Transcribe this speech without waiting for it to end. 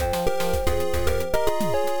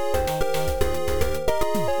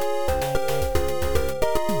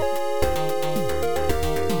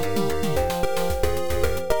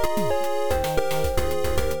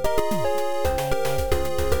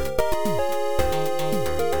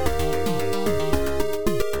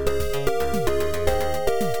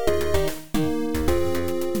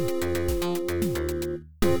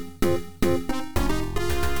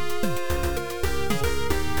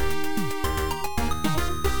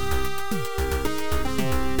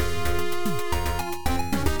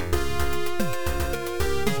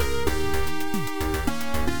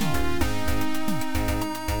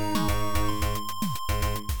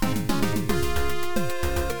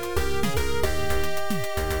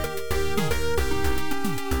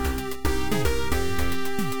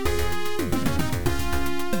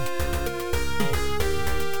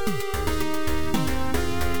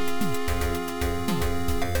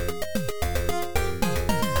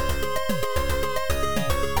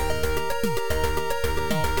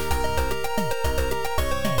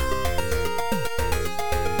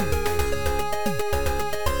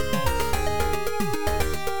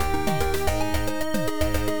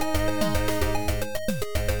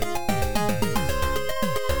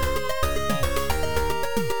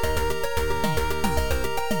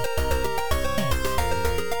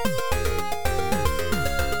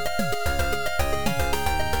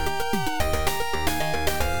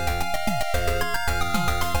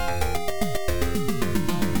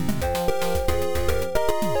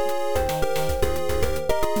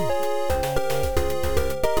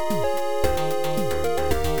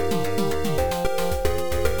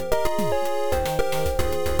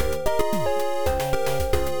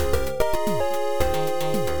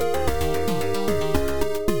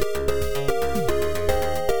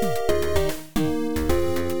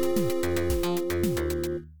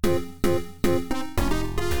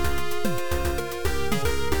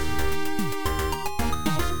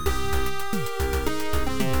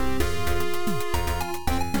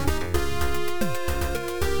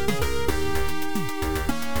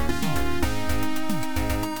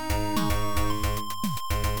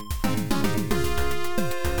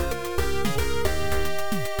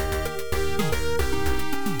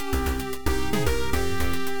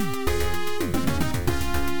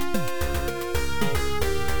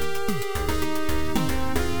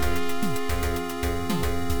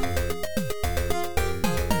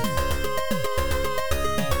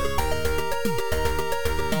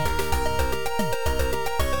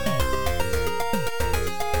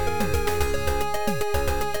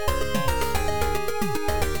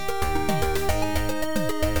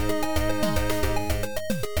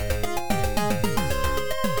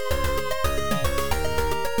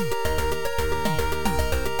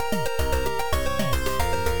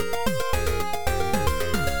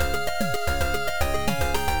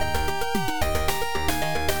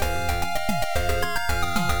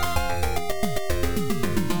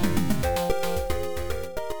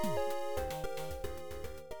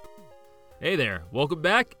welcome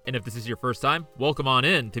back, and if this is your first time, welcome on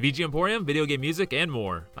in to VG Emporium, video game music, and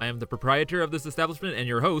more. I am the proprietor of this establishment and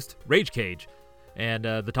your host, Rage Cage. And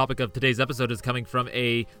the topic of today's episode is coming from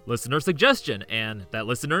a listener suggestion, and that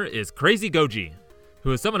listener is Crazy Goji,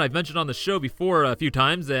 who is someone I've mentioned on the show before a few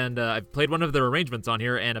times, and I've played one of their arrangements on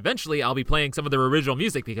here, and eventually I'll be playing some of their original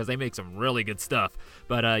music because they make some really good stuff.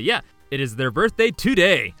 But yeah, it is their birthday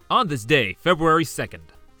today, on this day, February 2nd.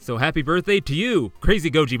 So happy birthday to you,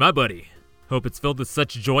 Crazy Goji, my buddy. Hope it's filled with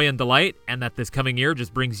such joy and delight, and that this coming year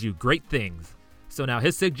just brings you great things. So now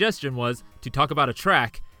his suggestion was to talk about a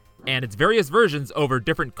track and its various versions over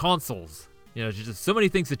different consoles. You know, just so many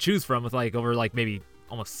things to choose from with over maybe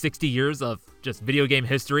almost 60 years of just video game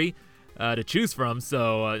history to choose from.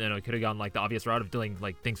 So, it could have gone the obvious route of doing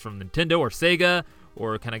things from Nintendo or Sega,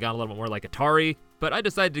 or kind of gone a little bit more like Atari, but I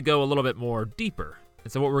decided to go a little bit more deeper.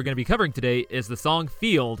 And so what we're going to be covering today is the song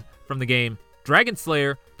Field from the game Dragon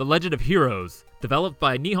Slayer: The Legend of Heroes, developed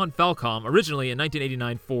by Nihon Falcom originally in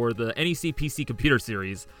 1989 for the NEC PC computer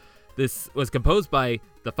series. This was composed by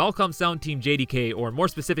the Falcom sound team JDK, or more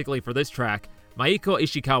specifically for this track, Maiko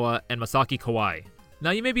Ishikawa and Masaki Kawai.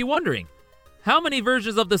 Now you may be wondering, how many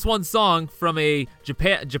versions of this one song from a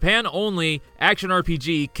Japan-only action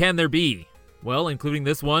RPG can there be? Well, including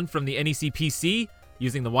this one from the NEC PC,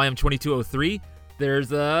 using the YM2203,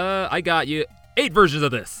 there's, I got you, 8 versions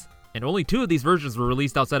of this. And only 2 of these versions were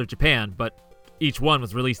released outside of Japan, but each one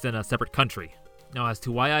was released in a separate country. Now, as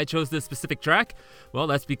to why I chose this specific track, well,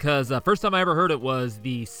 that's because first time I ever heard it was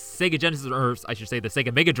the Sega Genesis, or I should say the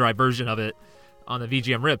Sega Mega Drive version of it on the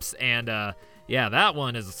VGM Rips, and yeah, that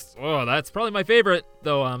one is, that's probably my favorite,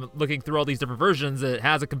 though I'm looking through all these different versions, it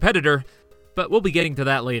has a competitor, but we'll be getting to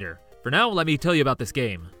that later. For now, let me tell you about this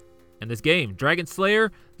game. And this game, Dragon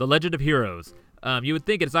Slayer: The Legend of Heroes. You would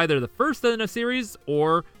think it's either the first in a series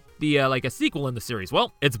or the a sequel in the series.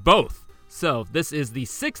 Well, it's both. So this is the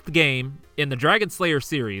 6th game in the Dragon Slayer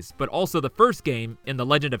series, but also the first game in the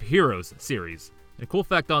Legend of Heroes series. And a cool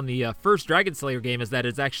fact on the first Dragon Slayer game is that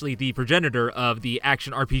it's actually the progenitor of the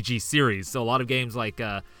action RPG series. So a lot of games like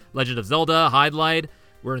Legend of Zelda, Hydlide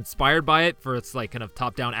were inspired by it for its kind of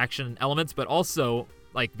top-down action elements, but also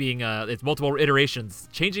being its multiple iterations,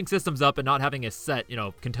 changing systems up and not having a set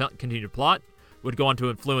continued plot would go on to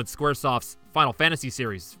influence Squaresoft's Final Fantasy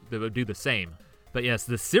series that would do the same. But yes,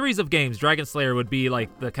 the series of games, Dragon Slayer, would be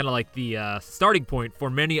the starting point for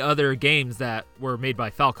many other games that were made by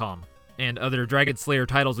Falcom. And other Dragon Slayer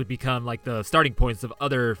titles would become the starting points of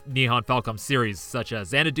other Nihon Falcom series, such as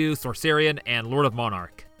Xanadu, Sorcerian, and Lord of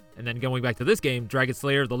Monarch. And then going back to this game, Dragon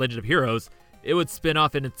Slayer: The Legend of Heroes, it would spin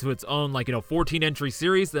off into its own 14-entry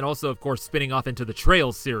series, then also, of course, spinning off into the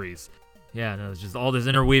Trails series. Yeah, no, it's just all this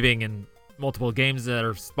interweaving and multiple games that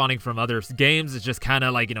are spawning from other games. It's just kind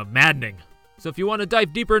of maddening. So if you want to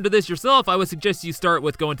dive deeper into this yourself, I would suggest you start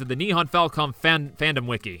with going to the Nihon Falcom fandom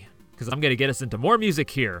wiki, because I'm going to get us into more music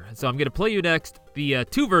here. So I'm going to play you next the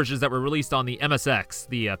 2 versions that were released on the MSX,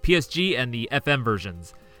 the PSG and the FM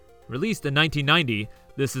versions. Released in 1990,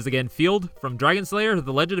 this is again Field from Dragon Slayer: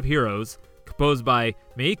 The Legend of Heroes, composed by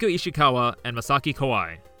Meiko Ishikawa and Masaki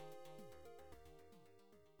Kawai.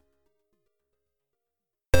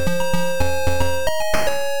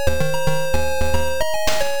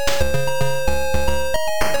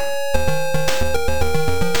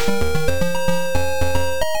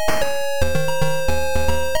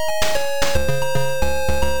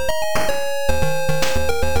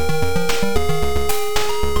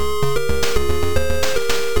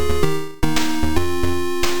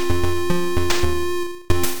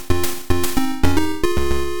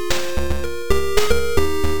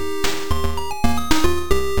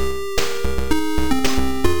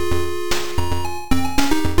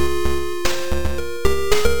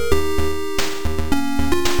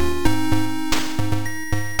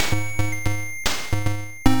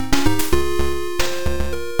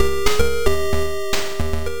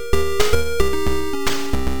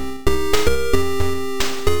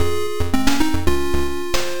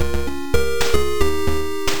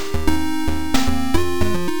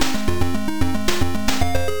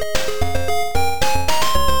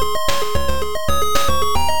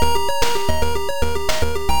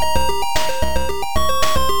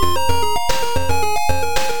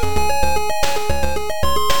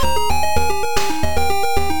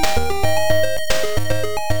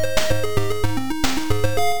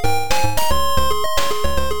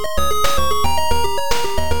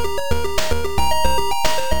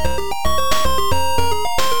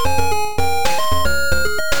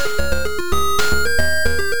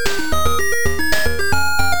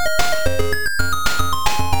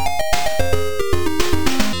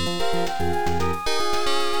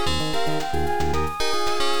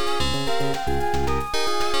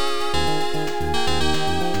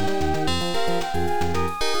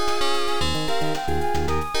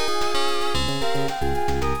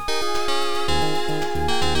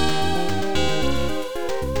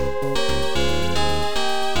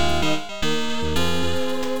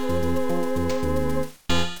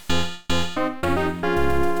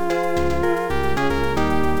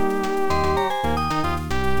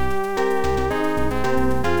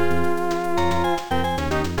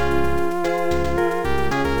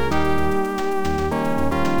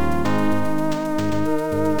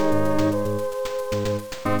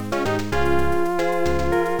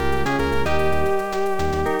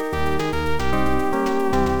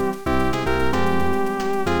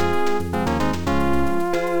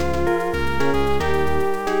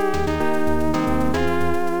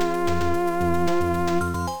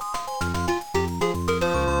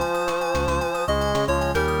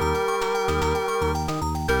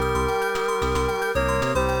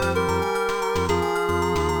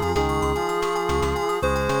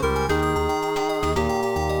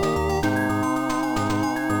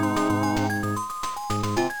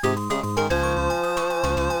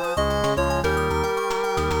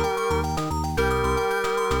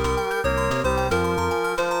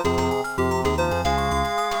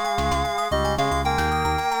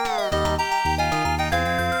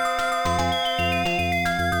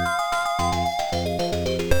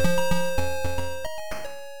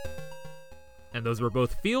 And those were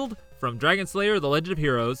both Field from Dragon Slayer The Legend of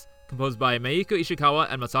Heroes, composed by Meiko Ishikawa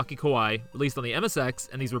and Masaki Kawai, released on the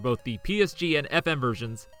MSX, and these were both the PSG and FM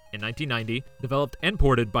versions in 1990, developed and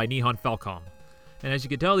ported by Nihon Falcom. And as you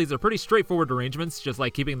can tell, these are pretty straightforward arrangements, just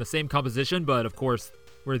like keeping the same composition, but of course,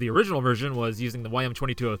 where the original version was using the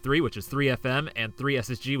YM2203, which is 3 FM, and 3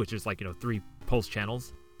 SSG, which is 3 pulse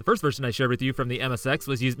channels. The first version I shared with you from the MSX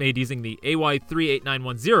was made using the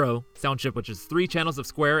AY38910 sound chip, which is 3 channels of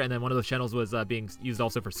square, and then one of those channels was being used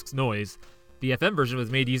also for noise. The FM version was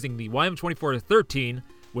made using the YM2413,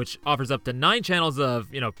 which offers up to 9 channels of,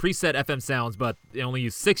 preset FM sounds, but they only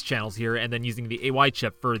use 6 channels here, and then using the AY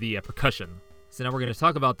chip for the percussion. So now we're going to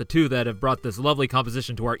talk about the two that have brought this lovely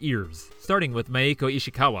composition to our ears, starting with Meiko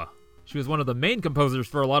Ishikawa. She was one of the main composers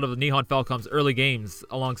for a lot of the Nihon Falcom's early games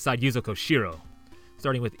alongside Yuzo Koshiro,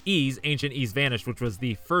 starting with Ys, Ancient Ys Vanished, which was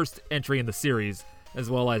the first entry in the series, as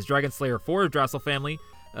well as Dragon Slayer 4 Drassel Family,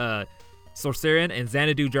 Sorcerian, and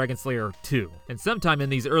Xanadu Dragon Slayer 2. And sometime in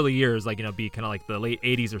these early years, be kind of like the late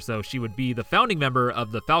 80s or so, she would be the founding member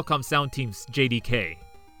of the Falcom sound team's JDK.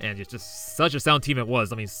 And it's just such a sound team it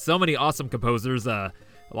was. I mean, so many awesome composers, a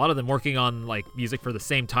lot of them working on music for the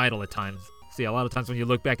same title at times. So yeah, a lot of times when you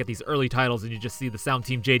look back at these early titles and you just see the sound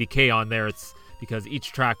team JDK on there, it's because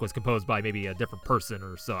each track was composed by maybe a different person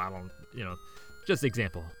or so. I don't, just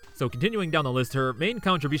example. So continuing down the list, her main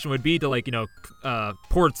contribution would be to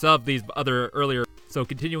ports of these other earlier. So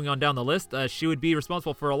continuing on down the list, she would be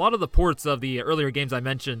responsible for a lot of the ports of the earlier games I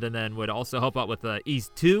mentioned, and then would also help out with Ys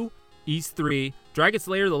 2, Ys 3, Dragon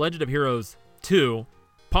Slayer The Legend of Heroes 2,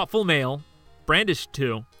 Potful Mail, Brandish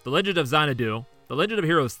 2, The Legend of Xanadu, The Legend of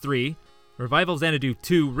Heroes 3, Revival Xanadu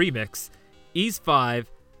 2 Remix, Ys 5,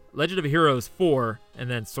 Legend of Heroes 4, and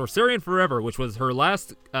then Sorcerian Forever, which was her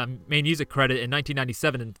last main music credit in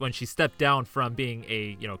 1997 when she stepped down from being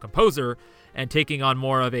a composer and taking on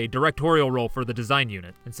more of a directorial role for the design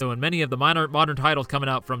unit. And so in many of the modern titles coming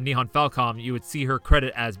out from Nihon Falcom, you would see her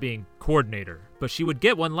credit as being coordinator. But she would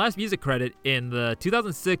get one last music credit in the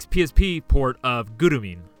 2006 PSP port of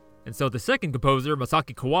Gurumin. And so the second composer,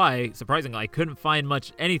 Masaki Kawai, surprisingly, I couldn't find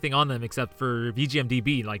anything on them except for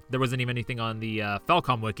VGMDB. There wasn't even anything on the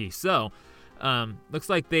Falcom wiki. So looks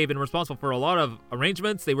like they've been responsible for a lot of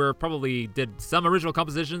arrangements. They probably did some original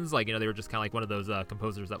compositions. They were just kind of like one of those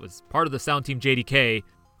composers that was part of the sound team JDK,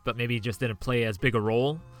 but maybe just didn't play as big a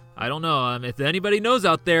role. I don't know. If anybody knows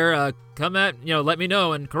out there, come let me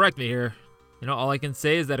know and correct me here. All I can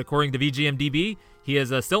say is that according to VGMDB, he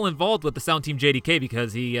is still involved with the sound team JDK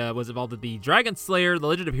because he was involved with the Dragon Slayer The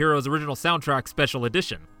Legend of Heroes original soundtrack special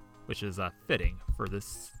edition, which is fitting for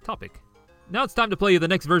this topic. Now it's time to play you the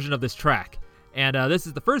next version of this track, and this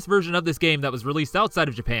is the first version of this game that was released outside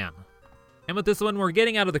of Japan. And with this one, we're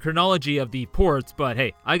getting out of the chronology of the ports, but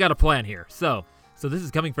hey, I got a plan here. So this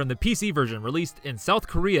is coming from the PC version released in South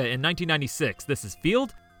Korea in 1996. This is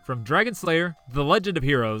Field from Dragon Slayer The Legend of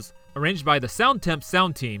Heroes, arranged by the Sound Temp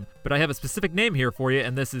sound team, but I have a specific name here for you,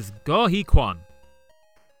 and this is Go Hee Kwan.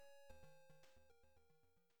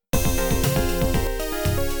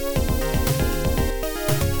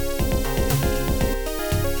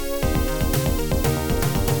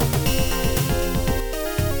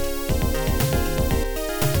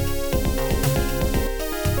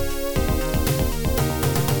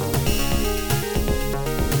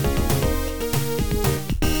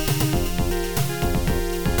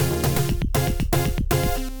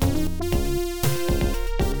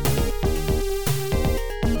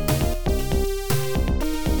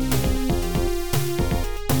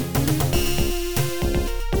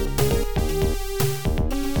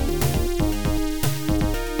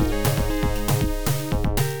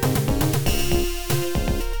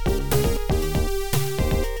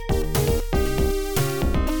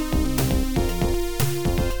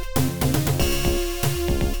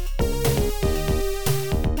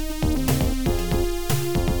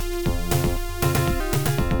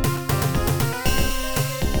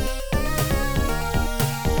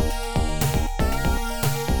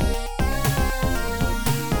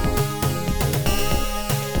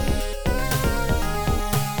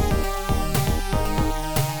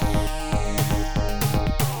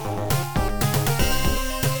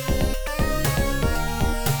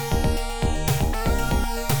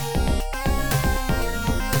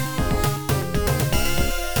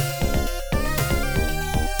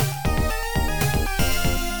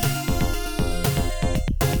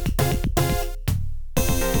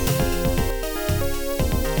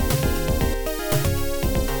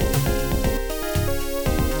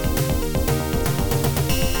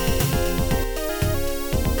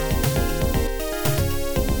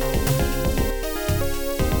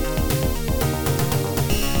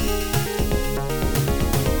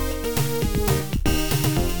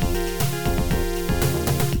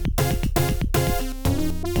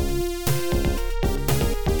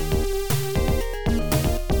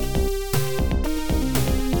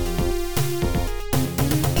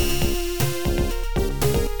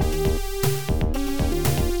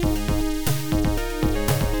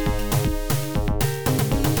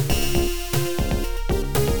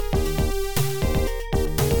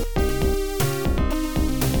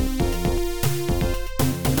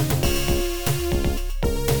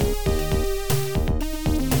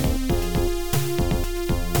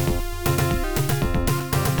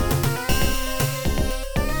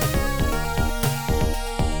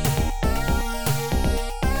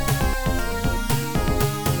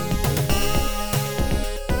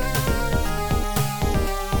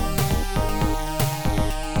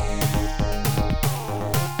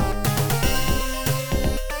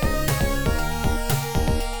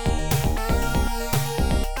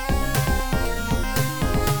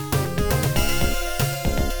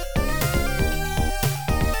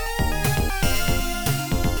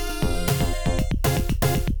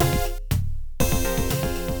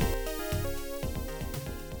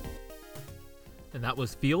 and that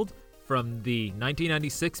was Field from the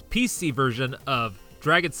 1996 PC version of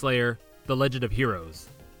Dragon Slayer: The Legend of Heroes,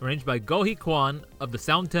 arranged by Go-hee Kwon of the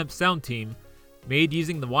Soundtemp sound team, made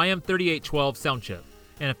using the YM3812 sound chip.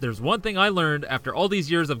 And if there's one thing I learned after all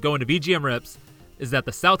these years of going to VGM Rips, is that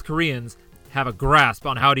the South Koreans have a grasp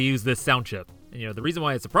on how to use this sound chip. And, the reason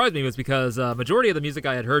why it surprised me was because majority of the music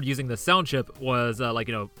I had heard using the sound chip was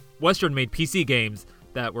Western-made PC games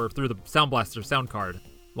that were through the Sound Blaster sound card.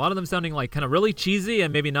 A lot of them sounding like kind of really cheesy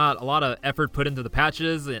and maybe not a lot of effort put into the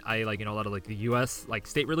patches. I like, a lot of like the US like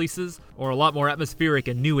state releases, or a lot more atmospheric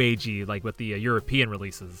and new agey like with the European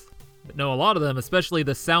releases. But no, a lot of them, especially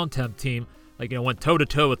the Soundtemp team, went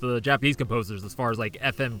toe-to-toe with the Japanese composers as far as like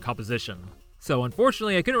FM composition. So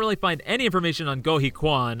unfortunately, I couldn't really find any information on Go-hee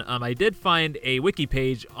Kwon. I did find a wiki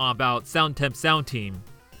page about Soundtemp sound team.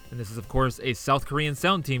 And this is, of course, a South Korean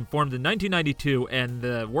sound team formed in 1992, and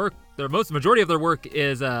the majority of their work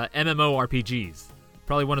is MMORPGs.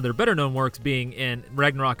 Probably one of their better-known works being in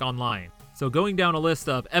Ragnarok Online. So going down a list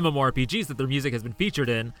of MMORPGs that their music has been featured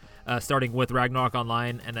in, starting with Ragnarok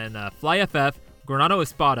Online, and then Fly FF, Granado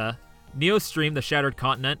Espada, Neostream: The Shattered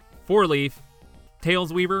Continent, Four Leaf,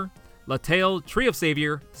 Tails Weaver, La Tale, Tree of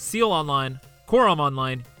Savior, Seal Online, Quorum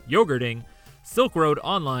Online, Yogurting, Silk Road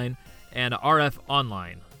Online, and RF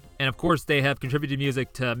Online. And of course, they have contributed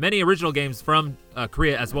music to many original games from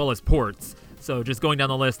Korea as well as ports. So just going down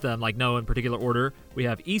the list, no in particular order, we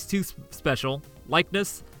have East 2 Special,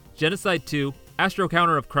 Likeness, Genocide 2, Astro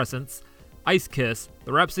Counter of Crescents, Ice Kiss,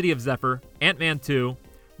 The Rhapsody of Zephyr, Ant-Man 2,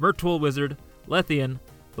 Myrtle Wizard, Lethian,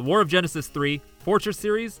 The War of Genesis 3, Fortress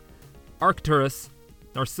Series, Arcturus,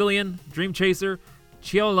 Narcillion, Dream Chaser,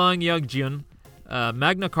 Cheolang Yegjun,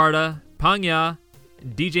 Magna Carta, Pangya,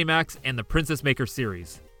 DJ Max, and the Princess Maker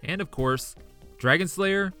series. And of course, Dragon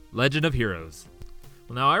Slayer: Legend of Heroes.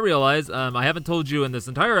 Well, now I realize I haven't told you in this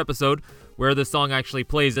entire episode where this song actually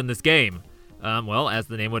plays in this game. Well, as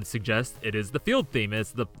the name would suggest, it is the field theme.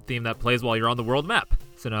 It's the theme that plays while you're on the world map.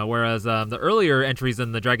 So now, whereas the earlier entries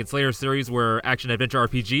in the Dragon Slayer series were action-adventure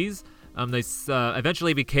RPGs, they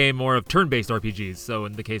eventually became more of turn-based RPGs. So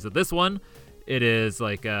in the case of this one, it is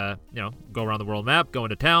like, go around the world map, go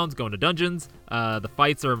into towns, go into dungeons. The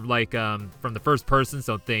fights are like from the first person,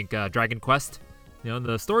 so think Dragon Quest.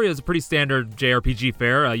 The story is a pretty standard JRPG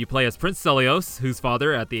fare. You play as Prince Celios, whose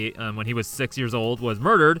father, at the when he was 6 years old, was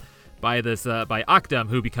murdered by Akdam,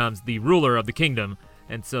 who becomes the ruler of the kingdom.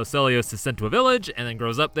 And so Celios is sent to a village, and then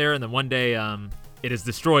grows up there, and then one day it is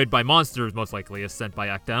destroyed by monsters, most likely, is sent by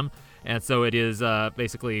Akdam. And so it is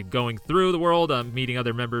basically going through the world, meeting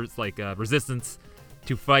other members like Resistance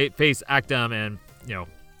to face Akdam and,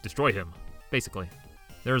 destroy him, basically.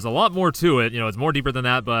 There's a lot more to it, it's more deeper than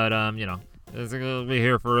that, but, it's going to be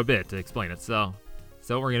here for a bit to explain it. So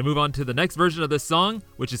we're going to move on to the next version of this song,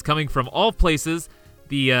 which is coming from all places,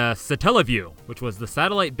 the Satellaview, which was the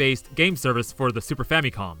satellite-based game service for the Super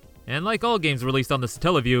Famicom. And like all games released on the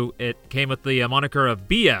Satellaview, it came with the moniker of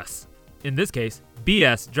BS. In this case,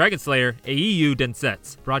 BS Dragon Slayer Eiyuu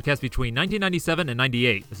Densetsu, broadcast between 1997 and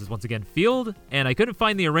 98. This is once again Field, and I couldn't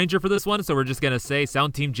find the arranger for this one, so we're just going to say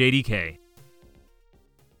Sound Team JDK.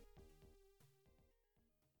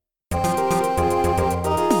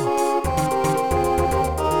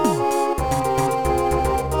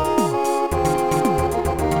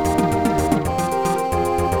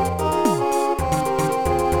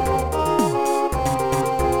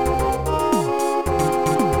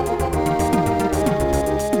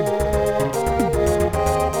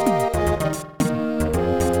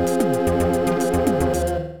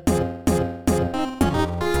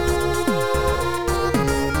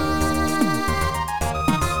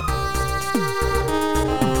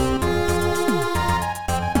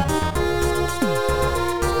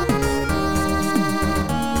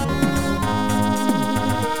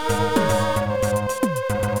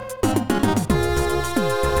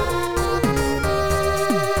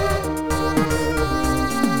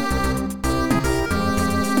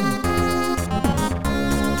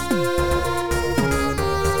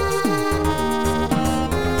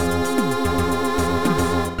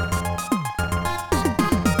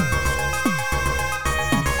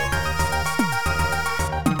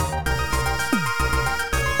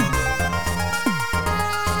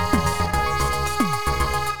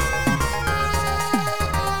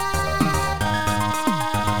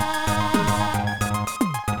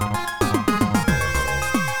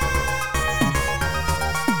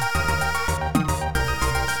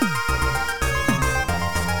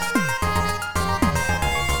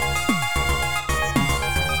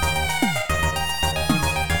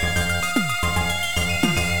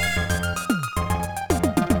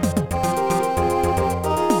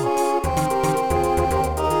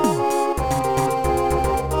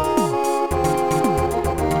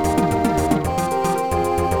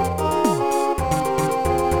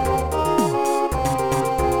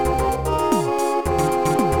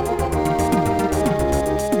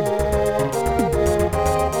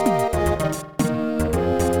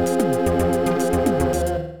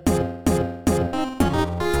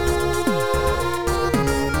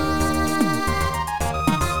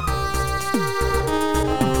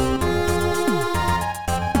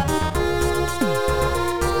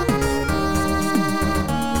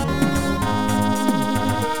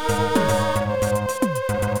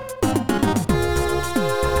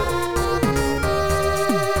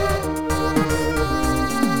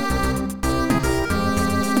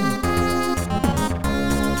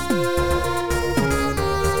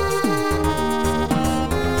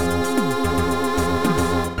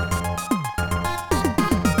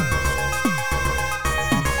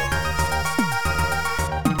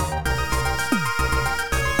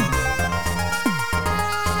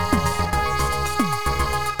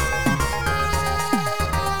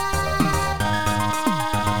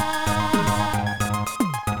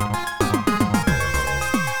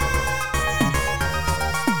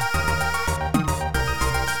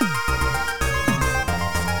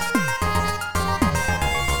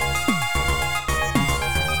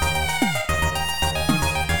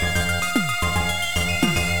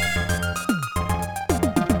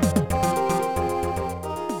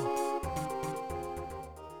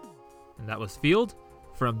 was Field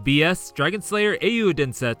from BS Dragon Slayer Eiyuu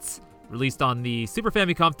Densetsu, released on the Super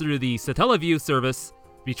Famicom through the Satellaview service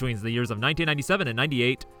between the years of 1997 and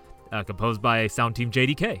 98, composed by Sound Team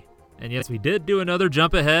JDK. And yes, we did do another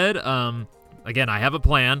jump ahead. Again, I have a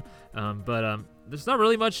plan, but there's not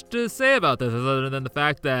really much to say about this other than the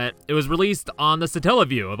fact that it was released on the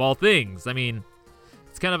Satellaview, of all things. I mean,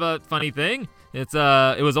 it's kind of a funny thing. It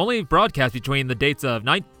was only broadcast between the dates of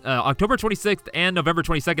October 26th and November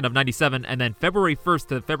 22nd of 97, and then February 1st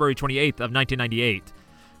to February 28th of 1998.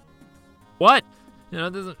 What? You know,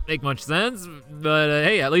 it doesn't make much sense, but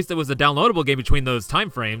hey, at least it was a downloadable game between those time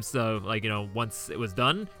frames, so, like, you know, once it was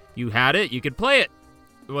done, you had it, you could play it.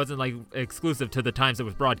 It wasn't, like, exclusive to the times it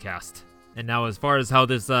was broadcast. And now, as far as how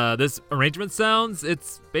this arrangement sounds,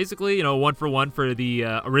 it's basically, you know, one for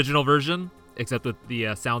the original version, except with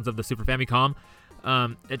the sounds of the Super Famicom.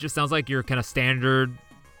 It just sounds like your kind of standard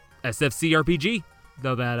SFC RPG,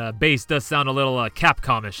 though that bass does sound a little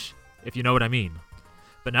Capcom-ish, if you know what I mean.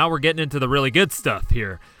 But now we're getting into the really good stuff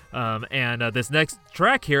here. And this next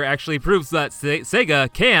track here actually proves that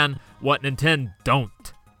Sega can what Nintendo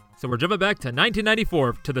don't. So we're jumping back to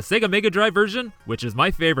 1994 to the Sega Mega Drive version, which is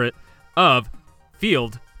my favorite, of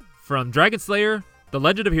Field from Dragon Slayer, The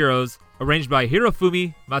Legend of Heroes, arranged by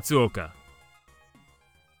Hirofumi Matsuoka.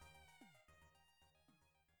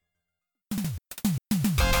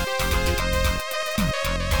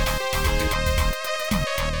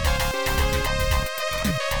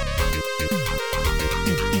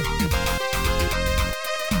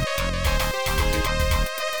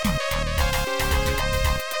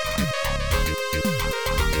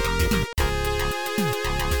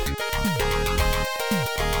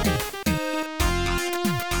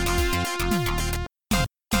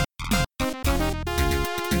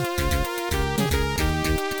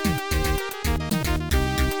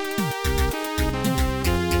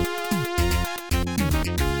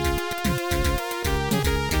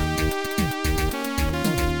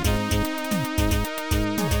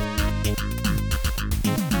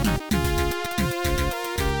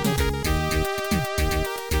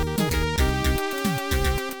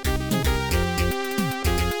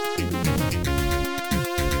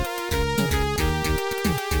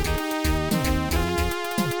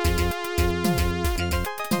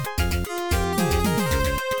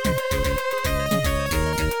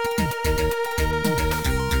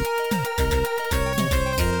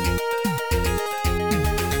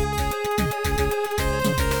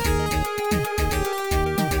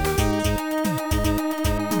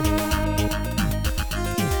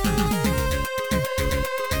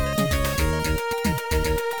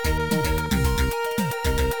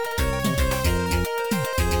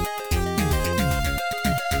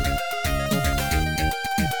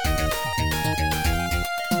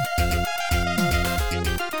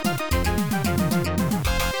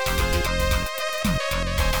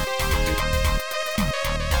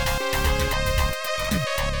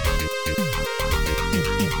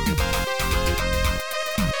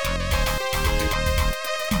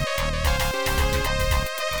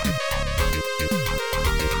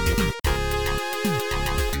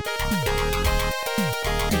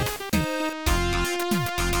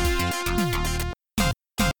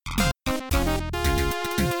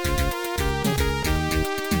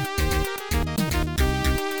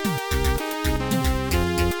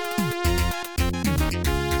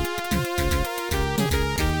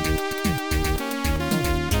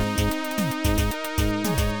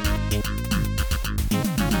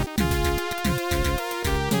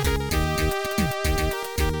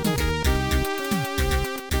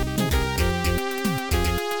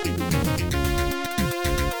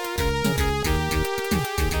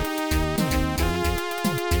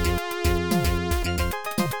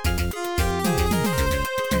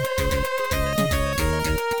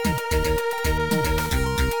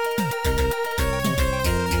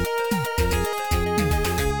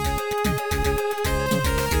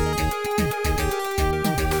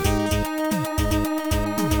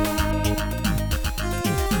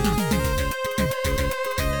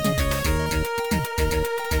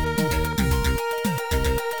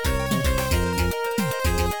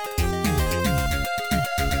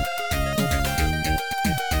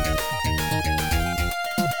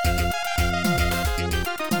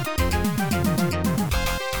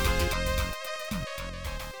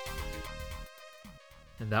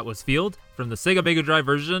 That was Field from the Sega Mega Drive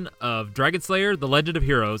version of Dragon Slayer, The Legend of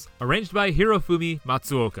Heroes, arranged by Hirofumi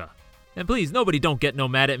Matsuoka. And please, nobody don't get no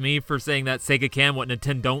mad at me for saying that Sega can what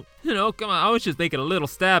Nintendo don't. You know, come on, I was just making a little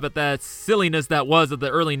stab at that silliness that was of the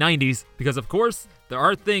early 90s, because of course, there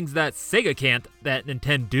are things that Sega can't that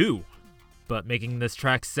Nintendo do. but making this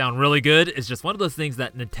track sound really good is just one of those things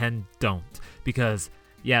that Nintendo don't. Because,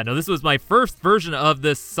 yeah, no, this was my first version of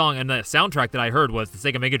this song, and the soundtrack that I heard was the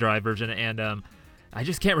Sega Mega Drive version, and I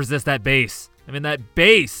just can't resist that bass. I mean, that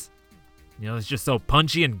bass, it's just so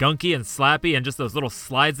punchy and gunky and slappy, and just those little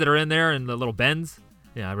slides that are in there and the little bends.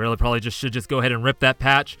 Yeah, I really probably should just go ahead and rip that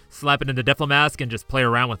patch, slap it into Deflamask, and just play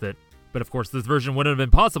around with it. But of course, this version wouldn't have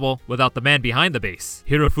been possible without the man behind the bass,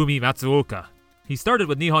 Hirofumi Matsuoka. He started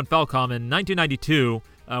with Nihon Falcom in 1992,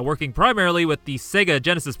 working primarily with the Sega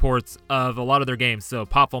Genesis ports of a lot of their games, so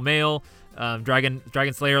Popful Mail, Dragon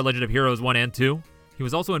Slayer, Legend of Heroes 1 and 2. He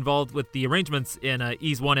was also involved with the arrangements in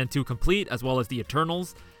Ys 1 and 2 Complete, as well as the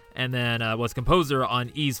Eternals, and then was composer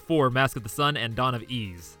on Ys 4, Mask of the Sun, and Dawn of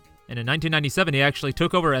Ys. And in 1997, he actually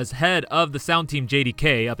took over as head of the sound team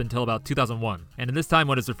JDK up until about 2001. And in this time,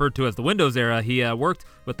 what is referred to as the Windows era, he worked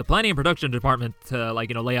with the planning and production department to,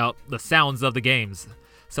 lay out the sounds of the games.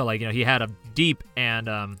 So, he had a deep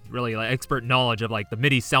and really expert knowledge of, the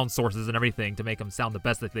MIDI sound sources and everything to make them sound the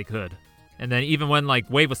best that they could. And then even when,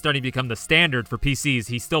 Wave was starting to become the standard for PCs,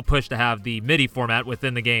 he still pushed to have the MIDI format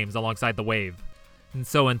within the games alongside the Wave. And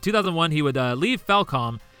so in 2001, he would leave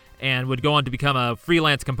Falcom and would go on to become a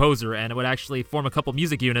freelance composer, and it would actually form a couple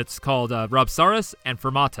music units called Robsaurus and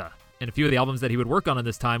Fermata. And a few of the albums that he would work on in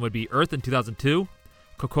this time would be Earth in 2002,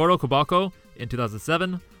 Kokoro Kobako in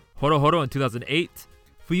 2007, Horo Horo in 2008,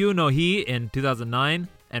 Fuyu no Hi in 2009,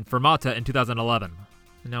 and Fermata in 2011.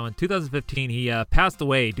 Now in 2015, he passed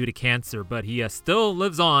away due to cancer, but he still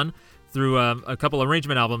lives on through a couple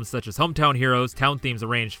arrangement albums such as Hometown Heroes, Town Themes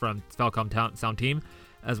arranged from Falcom Sound Team,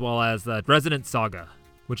 as well as Resident Saga,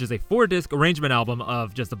 which is a 4-disc arrangement album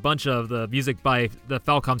of just a bunch of the music by the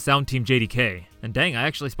Falcom Sound Team JDK. And dang, I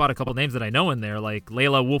actually spot a couple names that I know in there, like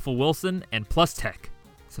Layla Wolfel Wilson and Plus Tech.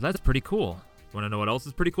 So that's pretty cool. Want to know what else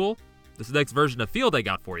is pretty cool? This next version of Field I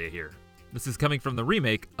got for you here. This is coming from the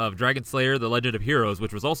remake of Dragon Slayer The Legend of Heroes,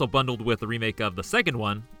 which was also bundled with the remake of the second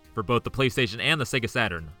one for both the PlayStation and the Sega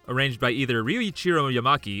Saturn, arranged by either Ryuichiro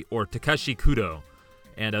Yamaki or Takashi Kudo.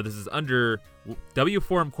 And this is under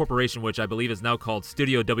W4M Corporation, which I believe is now called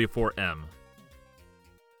Studio W4M.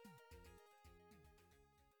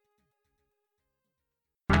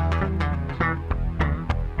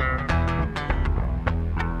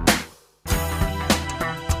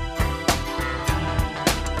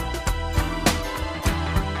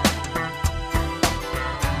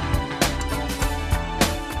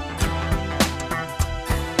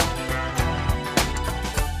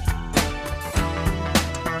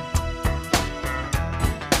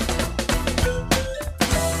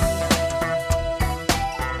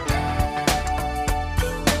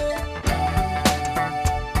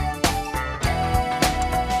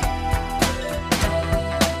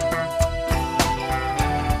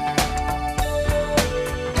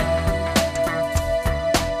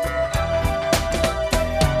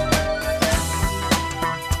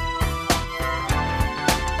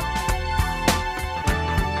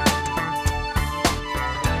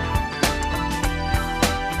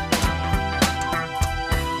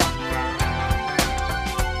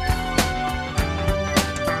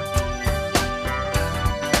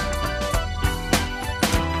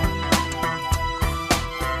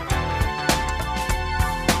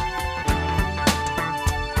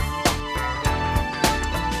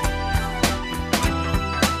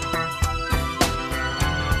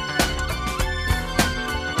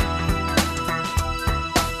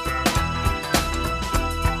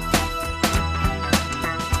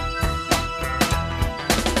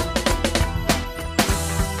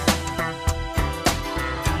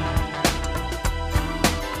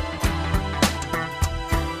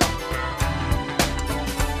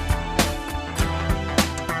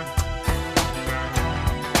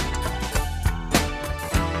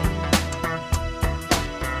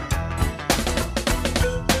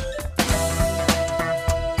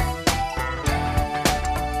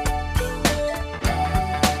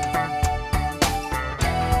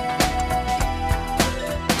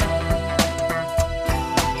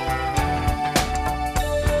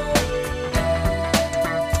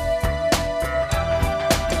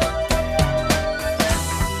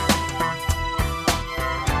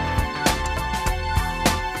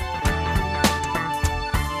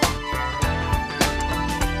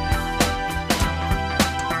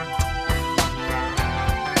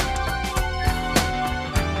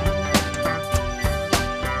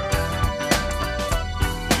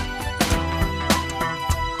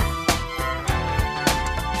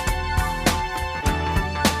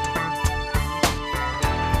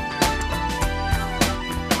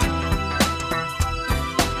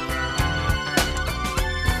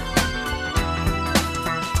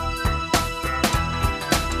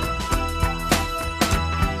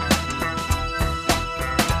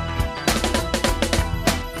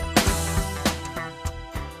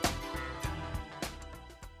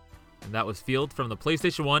 and that was Field from the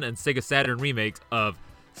PlayStation 1 and Sega Saturn remakes of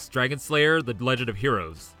Dragon Slayer: The Legend of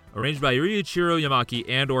Heroes, arranged by Ryuichiro Yamaki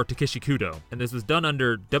and or Takeshi Kudo. And this was done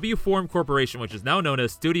under W4M Corporation, which is now known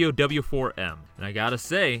as Studio W4M. And I gotta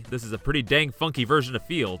say, this is a pretty dang funky version of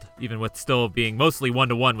Field, even with still being mostly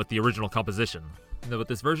one-to-one with the original composition. With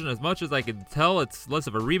this version, as much as I can tell, it's less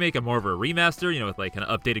of a remake and more of a remaster, with like kind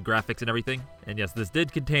of updated graphics and everything. And yes, this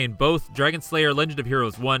did contain both Dragon Slayer Legend of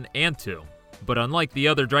Heroes 1 and 2. But unlike the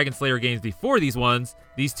other Dragon Slayer games before these ones,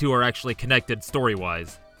 these two are actually connected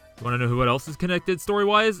story-wise. You want to know who else is connected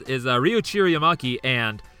story-wise? Is Ryuichiro Yamaki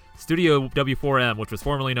and Studio W4M, which was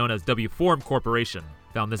formerly known as W4M Corporation.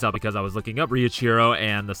 Found this out because I was looking up Ryuichiro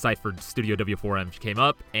and the site for Studio W4M came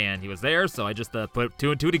up, and he was there, so I just put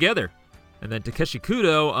 2 and 2 together. And then Takeshi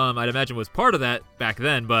Kudo, I'd imagine was part of that back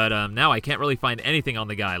then, but now I can't really find anything on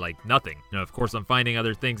the guy, like nothing. Of course, I'm finding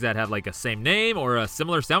other things that have like a same name or a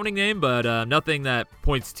similar sounding name, but nothing that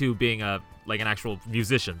points to being like an actual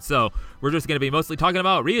musician. So we're just going to be mostly talking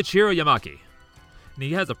about Ryuichiro Yamaki. And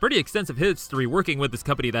he has a pretty extensive history working with this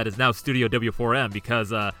company that is now Studio W4M,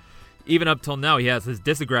 because even up till now, he has his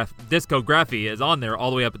discography is on there all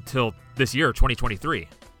the way up until this year, 2023.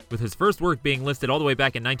 With his first work being listed all the way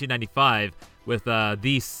back in 1995 with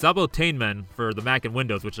the Sabotainmen for the Mac and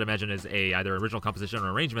Windows, which I imagine is either original composition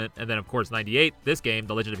or arrangement. And then, of course, 98, this game,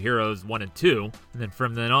 The Legend of Heroes 1 and 2. And then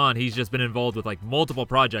from then on, he's just been involved with like multiple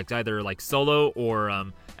projects, either like solo or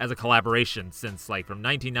as a collaboration since like from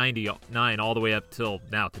 1999 all the way up till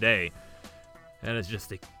now today. And it's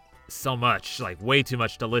just like, so much, like way too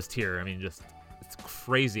much to list here. I mean, just it's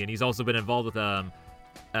crazy. And he's also been involved with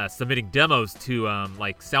submitting demos to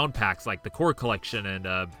like sound packs like the Core Collection and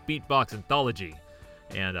Beatbox Anthology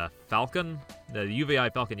and Falcon, the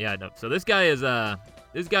UVI Falcon. Yeah, no. So this guy's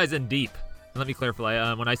in deep. Let me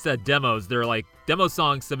clarify. When I said demos, they're like demo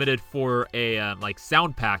songs submitted for a like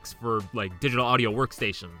sound packs for like digital audio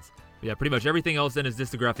workstations. Yeah, pretty much everything else in his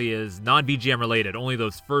discography is non-VGM related. Only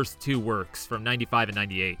those first 2 works from 95 and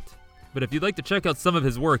 98. But if you'd like to check out some of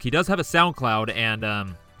his work, he does have a SoundCloud, and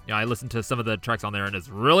I listened to some of the tracks on there, and it's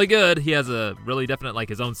really good. He has a really definite, like,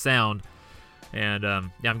 his own sound. And,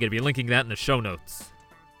 I'm going to be linking that in the show notes.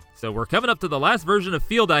 So we're coming up to the last version of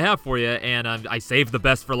Field I have for you, and I saved the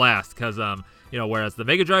best for last, because, whereas the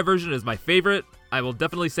Mega Drive version is my favorite, I will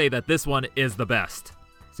definitely say that this one is the best.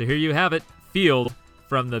 So here you have it, Field,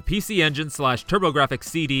 from the PC Engine / TurboGrafx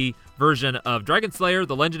CD version of Dragon Slayer: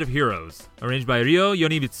 The Legend of Heroes, arranged by Ryo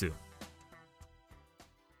Yonimitsu.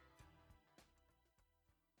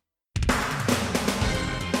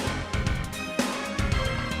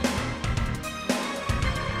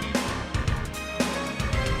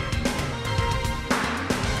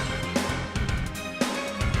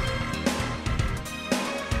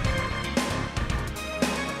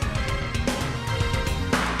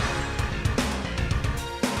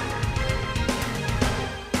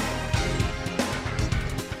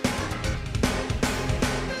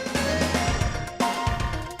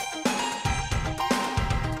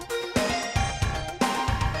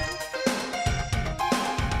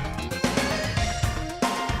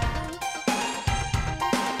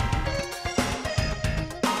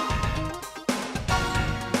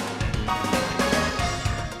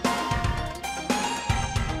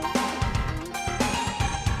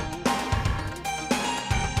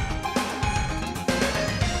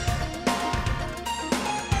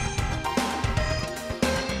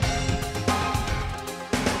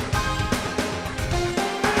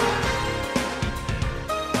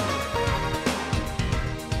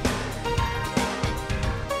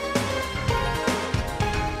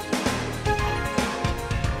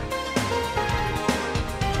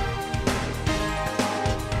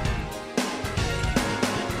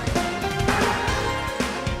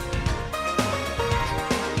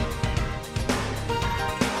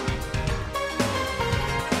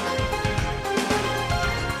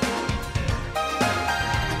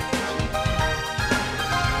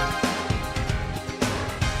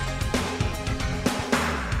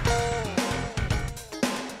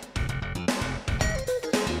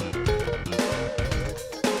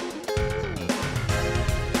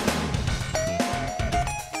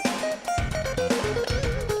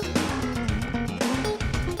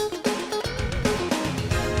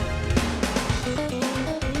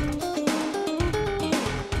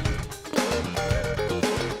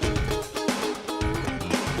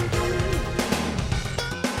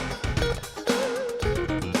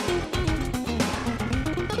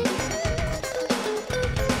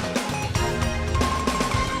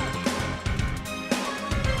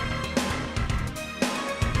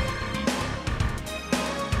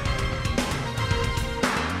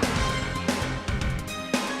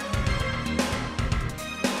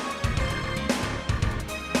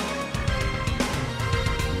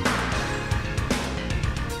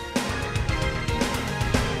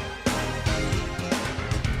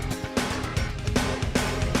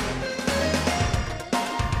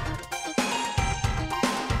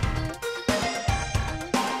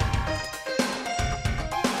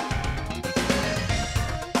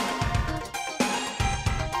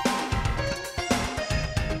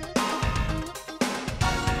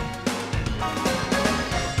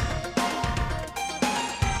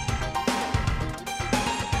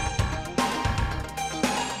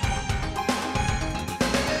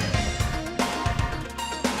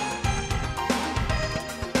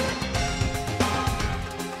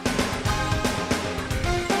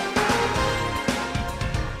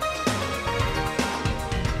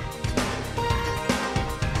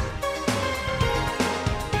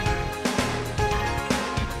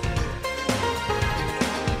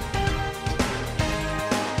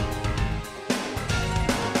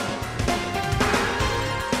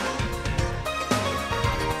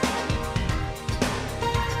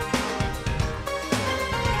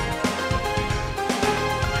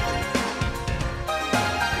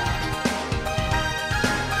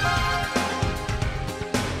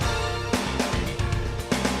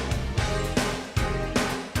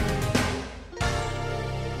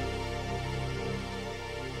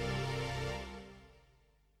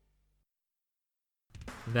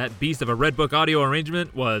 That beast of a Red Book audio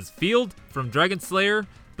arrangement was Field from Dragon Slayer,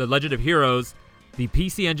 The Legend of Heroes, the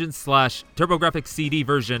PC Engine / TurboGrafx CD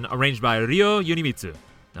version arranged by Ryo Yunimitsu.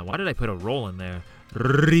 Now, why did I put a roll in there?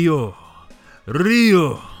 Ryo.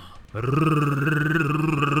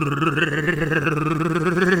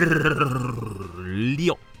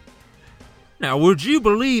 Now, would you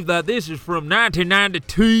believe that this is from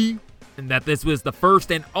 1992? And that this was the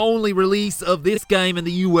first and only release of this game in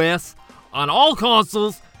the US on all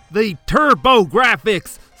consoles, the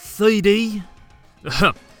TurboGrafx CD?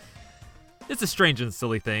 It's a strange and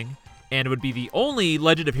silly thing, and it would be the only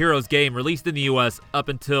Legend of Heroes game released in the US up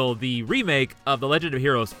until the remake of The Legend of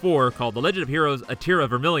Heroes 4 called The Legend of Heroes Atira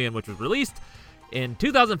Vermilion, which was released in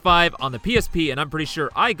 2005 on the PSP, and I'm pretty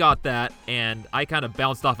sure I got that, and I kind of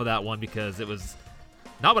bounced off of that one because it was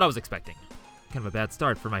not what I was expecting. Kind of a bad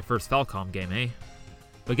start for my first Falcom game, eh?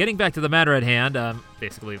 But getting back to the matter at hand,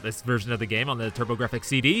 basically this version of the game on the TurboGrafx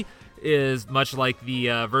CD is much like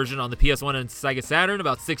the version on the PS1 and Sega Saturn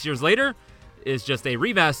about 6 years later, is just a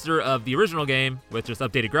remaster of the original game with just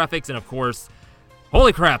updated graphics and, of course,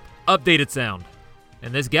 holy crap, updated sound.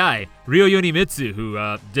 And this guy, Ryo Yunimitsu,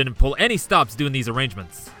 who didn't pull any stops doing these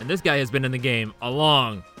arrangements. And this guy has been in the game a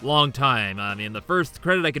long time. I mean, the first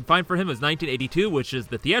credit I could find for him was 1982, which is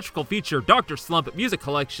the theatrical feature Dr. Slump Music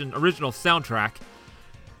Collection original soundtrack.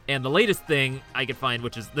 And the latest thing I could find,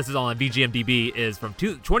 which is, this is all on VGMDB, is from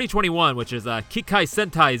 2021, which is Kikai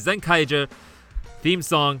Sentai Zenkaija theme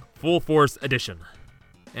song Full Force Edition.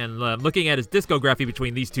 And looking at his discography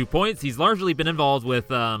between these 2 points, he's largely been involved with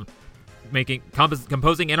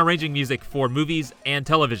composing and arranging music for movies and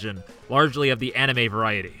television, largely of the anime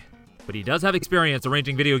variety. But he does have experience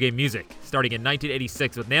arranging video game music, starting in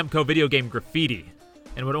 1986 with Namco video game Graffiti,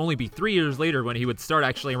 and would only be 3 years later when he would start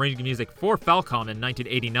actually arranging music for Falcom in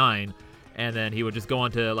 1989, and then he would just go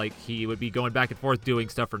on to, he would be going back and forth doing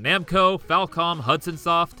stuff for Namco, Falcom, Hudson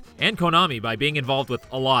Soft, and Konami by being involved with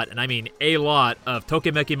a lot, and I mean a lot, of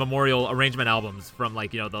Tokimeki Memorial arrangement albums from,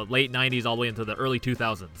 the late 90s all the way into the early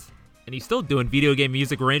 2000s. And he's still doing video game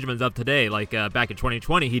music arrangements up today, back in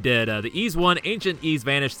 2020 he did the Ys 1 Ancient Ys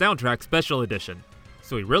Vanish soundtrack special edition.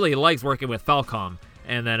 So he really likes working with Falcom.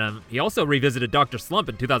 And then he also revisited Dr. Slump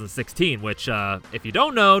in 2016, which, if you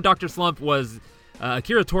don't know, Dr. Slump was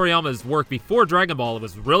Akira Toriyama's work before Dragon Ball. It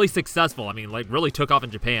was really successful. I mean, really took off in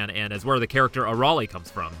Japan, and is where the character Arale comes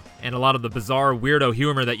from. And a lot of the bizarre, weirdo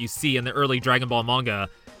humor that you see in the early Dragon Ball manga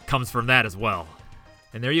comes from that as well.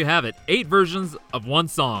 And there you have it, 8 versions of one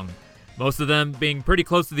song. Most of them being pretty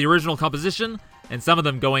close to the original composition, and some of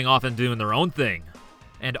them going off and doing their own thing.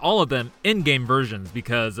 And all of them in-game versions,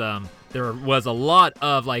 because there was a lot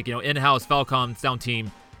of in-house Falcom sound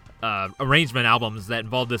team arrangement albums that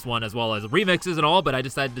involved this one, as well as remixes and all, but I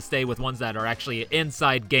decided to stay with ones that are actually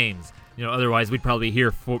inside games. Otherwise we'd probably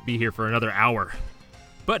be here for another hour.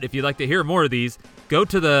 But if you'd like to hear more of these, go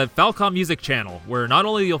to the Falcom Music channel, where not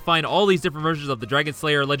only you'll find all these different versions of the Dragon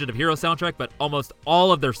Slayer Legend of Heroes soundtrack, but almost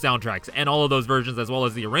all of their soundtracks, and all of those versions, as well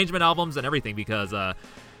as the arrangement albums and everything, because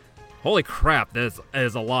holy crap, this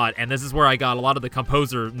is a lot, and this is where I got a lot of the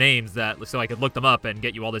composer names so I could look them up and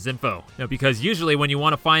get you all this info. Because usually when you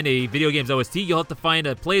want to find a video game's OST, you'll have to find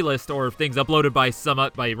a playlist or things uploaded by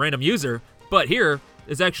a random user, but here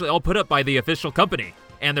is actually all put up by the official company,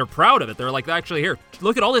 and they're proud of it. They're actually, here,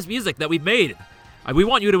 look at all this music that we've made. We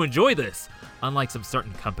want you to enjoy this. Unlike some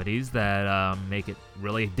certain companies that make it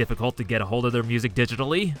really difficult to get a hold of their music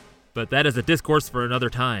digitally. But that is a discourse for another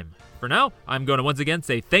time. For now, I'm going to once again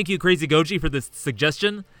say thank you, Crazy Goji, for this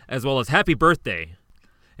suggestion, as well as happy birthday.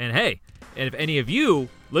 And hey, if any of you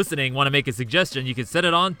listening want to make a suggestion, you can send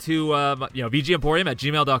it on to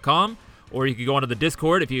vgemporium@gmail.com, or you could go onto the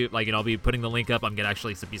Discord if you like, and I'll be putting the link up. I'm gonna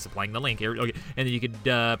actually be supplying the link here. Okay, and then you could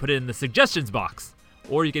put it in the suggestions box,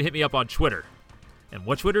 or you can hit me up on Twitter. And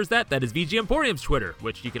what Twitter is that? That is VG Emporium's Twitter,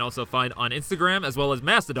 which you can also find on Instagram as well as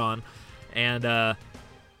Mastodon. And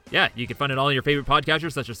yeah, you can find it all in your favorite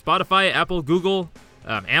podcatchers such as Spotify, Apple, Google,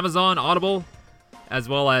 Amazon, Audible, as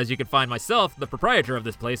well as you can find myself, the proprietor of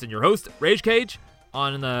this place, and your host, Rage Cage,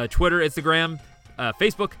 on Twitter, Instagram,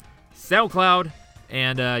 Facebook, SoundCloud,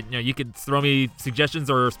 and you can throw me suggestions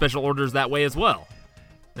or special orders that way as well.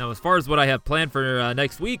 Now, as far as what I have planned for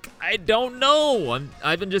next week, I don't know.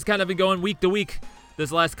 I've been just kind of been going week to week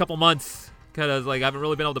this last couple months, because I haven't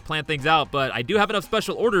really been able to plan things out, but I do have enough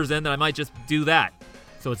special orders in that I might just do that.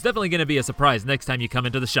 So it's definitely going to be a surprise next time you come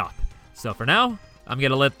into the shop. So for now, I'm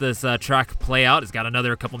going to let this track play out. It's got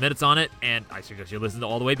another couple minutes on it, and I suggest you listen to it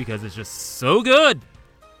all the way because it's just so good.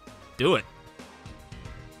 Do it.